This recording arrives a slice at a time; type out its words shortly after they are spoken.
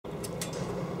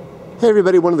Hey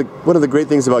everybody, one of the great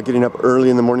things about getting up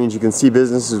early in the morning is you can see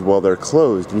businesses while they're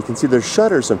closed, and you can see their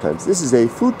shutters sometimes. This is a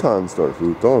Futon store,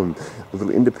 Futon, a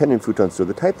little independent Futon store,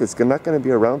 the type that's not going to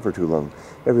be around for too long.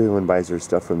 Everyone buys their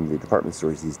stuff from the department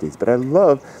stores these days, but I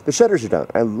love, the shutters are down.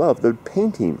 I love the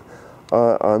painting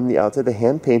on the outside, the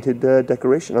hand-painted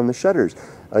decoration on the shutters.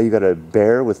 You got a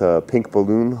bear with a pink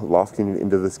balloon lofting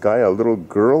into the sky, a little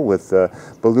girl with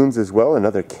balloons as well,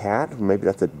 another cat, maybe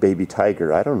that's a baby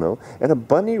tiger, I don't know, and a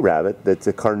bunny rabbit that's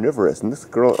a carnivorous. And this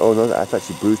girl, oh no, I thought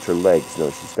she bruised her legs. No,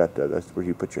 she's got, that's where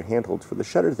you put your handholds for the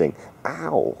shutter thing.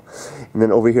 Ow! And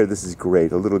then over here, this is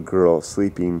great, a little girl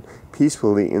sleeping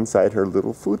peacefully inside her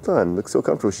little futon. Looks so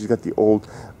comfortable. She's got the old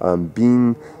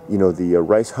bean, you know, the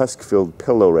rice husk-filled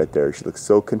pillow right there. She looks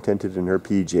so contented in her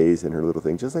PJs and her little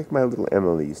thing, just like my little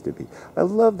Emily used to be. I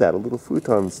love that, a little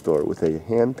futon store with a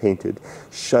hand-painted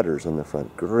shutters on the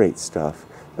front. Great stuff.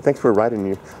 Thanks for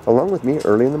riding along with me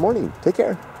early in the morning. Take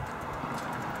care.